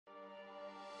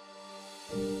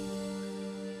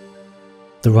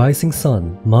The rising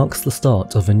sun marks the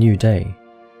start of a new day,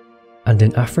 and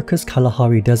in Africa's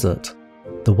Kalahari Desert,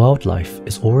 the wildlife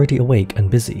is already awake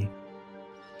and busy.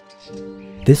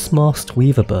 This masked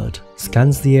weaverbird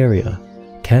scans the area,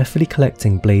 carefully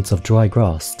collecting blades of dry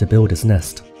grass to build his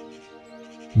nest.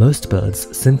 Most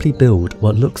birds simply build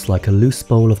what looks like a loose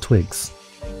bowl of twigs,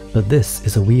 but this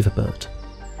is a weaverbird,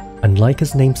 and like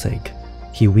his namesake,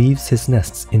 he weaves his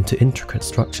nests into intricate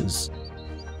structures.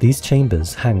 These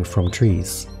chambers hang from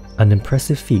trees, an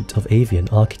impressive feat of avian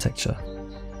architecture.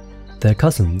 Their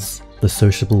cousins, the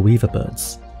sociable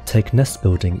weaverbirds, take nest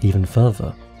building even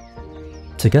further.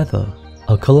 Together,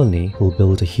 a colony will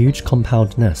build a huge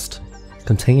compound nest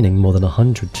containing more than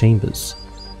 100 chambers,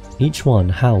 each one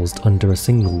housed under a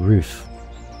single roof.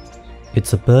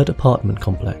 It's a bird apartment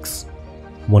complex,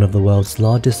 one of the world's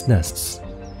largest nests,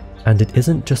 and it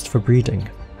isn't just for breeding.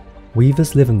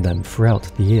 Weavers live in them throughout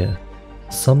the year,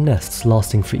 some nests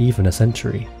lasting for even a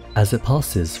century, as it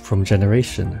passes from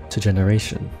generation to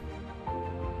generation.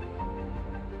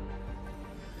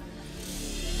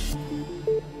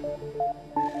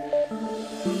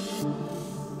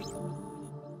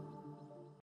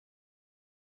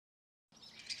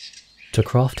 To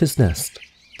craft his nest,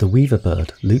 the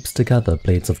weaverbird loops together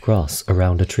blades of grass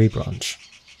around a tree branch.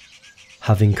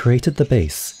 Having created the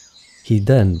base, he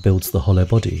then builds the hollow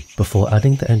body before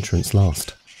adding the entrance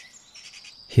last.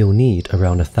 He'll need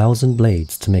around 1,000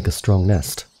 blades to make a strong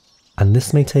nest, and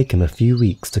this may take him a few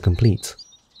weeks to complete.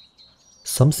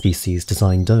 Some species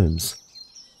design domes,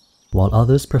 while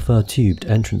others prefer tubed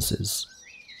entrances.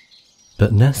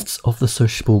 But nests of the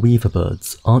sociable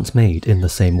weaverbirds aren't made in the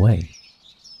same way.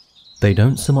 They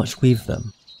don't so much weave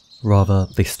them, rather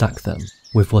they stack them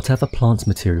with whatever plant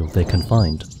material they can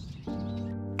find.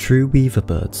 True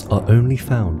weaverbirds are only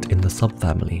found in the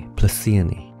subfamily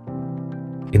Plesionae.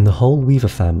 In the whole weaver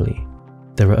family,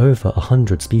 there are over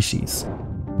 100 species,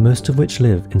 most of which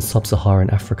live in sub-Saharan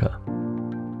Africa.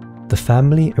 The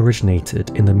family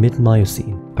originated in the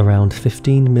mid-Miocene around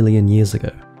 15 million years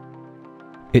ago.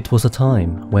 It was a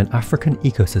time when African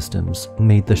ecosystems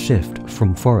made the shift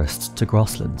from forests to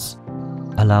grasslands,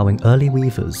 allowing early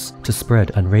weavers to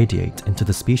spread and radiate into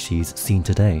the species seen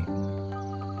today.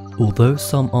 Although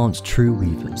some aren't true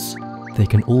weavers, they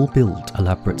can all build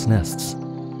elaborate nests,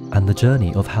 and the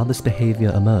journey of how this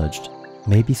behaviour emerged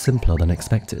may be simpler than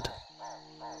expected.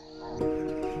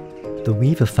 The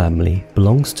weaver family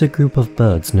belongs to a group of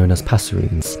birds known as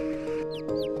passerines.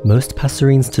 Most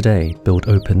passerines today build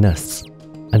open nests,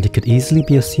 and it could easily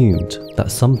be assumed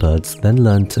that some birds then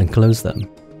learned to enclose them.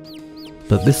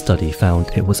 But this study found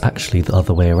it was actually the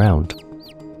other way around.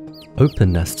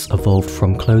 Open nests evolved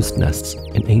from closed nests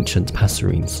in ancient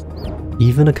passerines,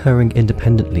 even occurring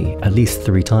independently at least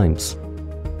 3 times.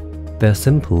 They're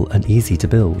simple and easy to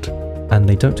build, and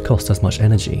they don't cost as much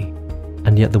energy,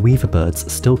 and yet the weaverbirds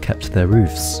still kept their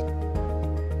roofs.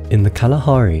 In the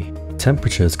Kalahari,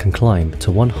 temperatures can climb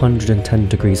to 110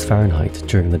 degrees Fahrenheit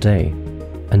during the day,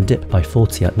 and dip by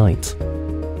 40 at night.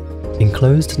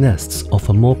 Enclosed nests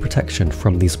offer more protection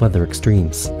from these weather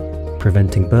extremes,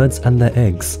 preventing birds and their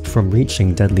eggs from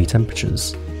reaching deadly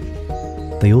temperatures.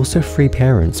 They also free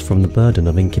parents from the burden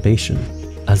of incubation,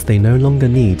 as they no longer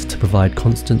need to provide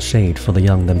constant shade for the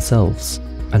young themselves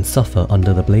and suffer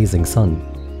under the blazing sun.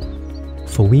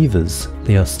 For weavers,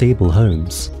 they are stable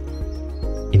homes.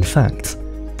 In fact,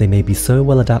 they may be so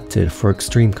well adapted for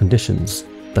extreme conditions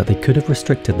that they could have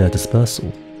restricted their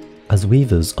dispersal, as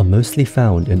weavers are mostly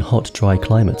found in hot, dry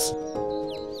climates.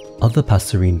 Other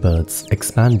passerine birds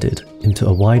expanded into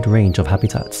a wide range of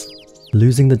habitats,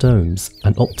 losing the domes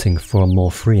and opting for a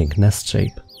more freeing nest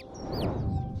shape.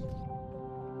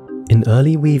 In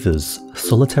early weavers,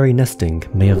 solitary nesting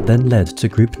may have then led to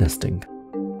group nesting.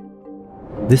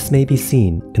 This may be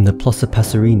seen in the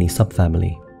Passerini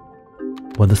subfamily,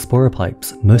 where the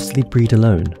sporopipes mostly breed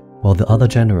alone while the other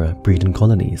genera breed in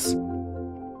colonies.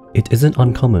 It isn't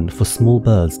uncommon for small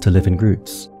birds to live in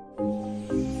groups.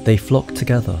 They flock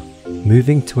together,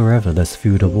 moving to wherever there's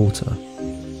food or water.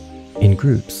 In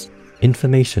groups,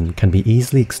 information can be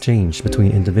easily exchanged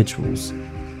between individuals,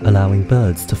 allowing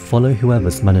birds to follow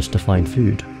whoever's managed to find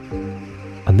food.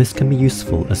 And this can be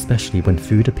useful especially when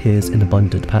food appears in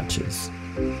abundant patches.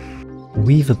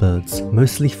 Weaver birds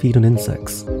mostly feed on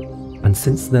insects, and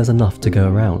since there's enough to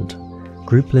go around,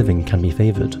 group living can be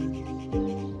favoured.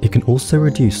 It can also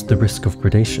reduce the risk of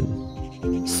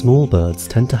predation. Small birds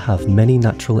tend to have many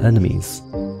natural enemies,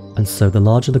 and so the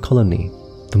larger the colony,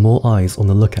 the more eyes on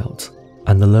the lookout,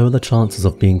 and the lower the chances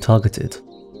of being targeted.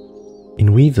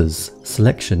 In weavers,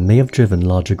 selection may have driven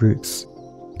larger groups,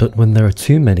 but when there are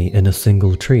too many in a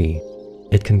single tree,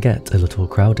 it can get a little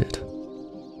crowded.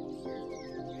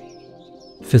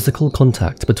 Physical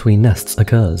contact between nests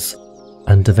occurs,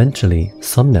 and eventually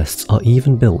some nests are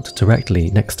even built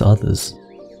directly next to others,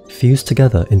 fused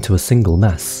together into a single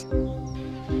mass.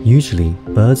 Usually,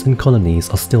 birds in colonies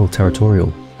are still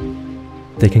territorial.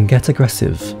 They can get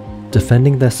aggressive,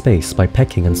 defending their space by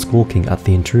pecking and squawking at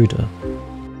the intruder.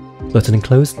 But an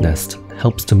enclosed nest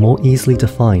helps to more easily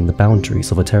define the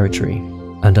boundaries of a territory,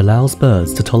 and allows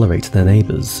birds to tolerate their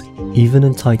neighbours, even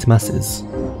in tight masses.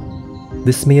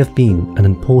 This may have been an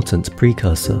important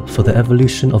precursor for the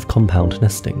evolution of compound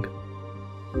nesting.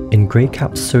 In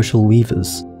grey-capped social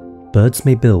weavers, birds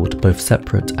may build both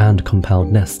separate and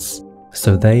compound nests,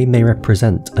 so they may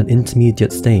represent an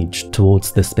intermediate stage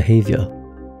towards this behaviour.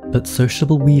 But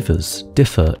sociable weavers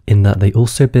differ in that they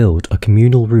also build a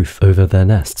communal roof over their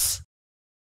nests.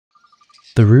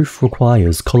 The roof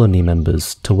requires colony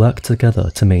members to work together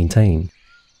to maintain.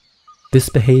 This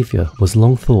behaviour was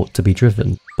long thought to be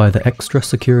driven by the extra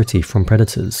security from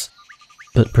predators,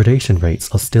 but predation rates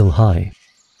are still high.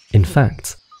 In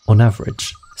fact, on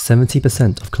average,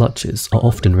 70% of clutches are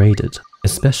often raided,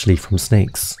 especially from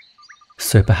snakes.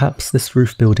 So perhaps this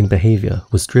roof building behaviour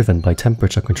was driven by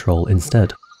temperature control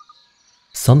instead.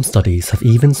 Some studies have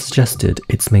even suggested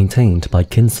it's maintained by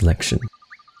kin selection.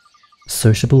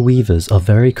 Sociable weavers are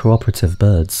very cooperative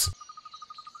birds.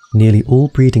 Nearly all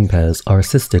breeding pairs are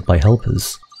assisted by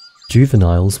helpers.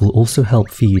 Juveniles will also help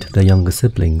feed their younger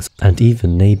siblings and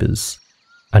even neighbours.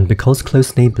 And because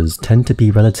close neighbours tend to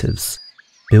be relatives,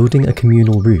 building a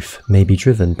communal roof may be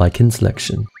driven by kin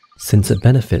selection, since it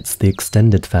benefits the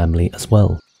extended family as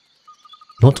well.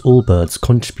 Not all birds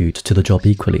contribute to the job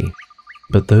equally,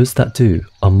 but those that do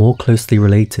are more closely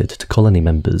related to colony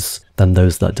members than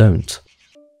those that don't.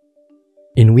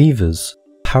 In weavers,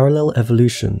 parallel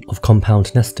evolution of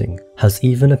compound nesting has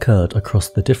even occurred across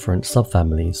the different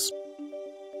subfamilies,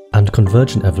 and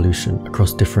convergent evolution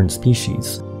across different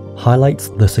species highlights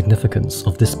the significance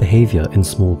of this behaviour in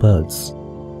small birds.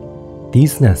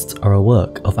 These nests are a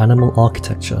work of animal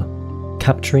architecture,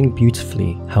 capturing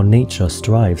beautifully how nature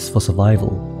strives for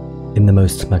survival in the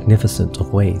most magnificent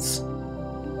of ways.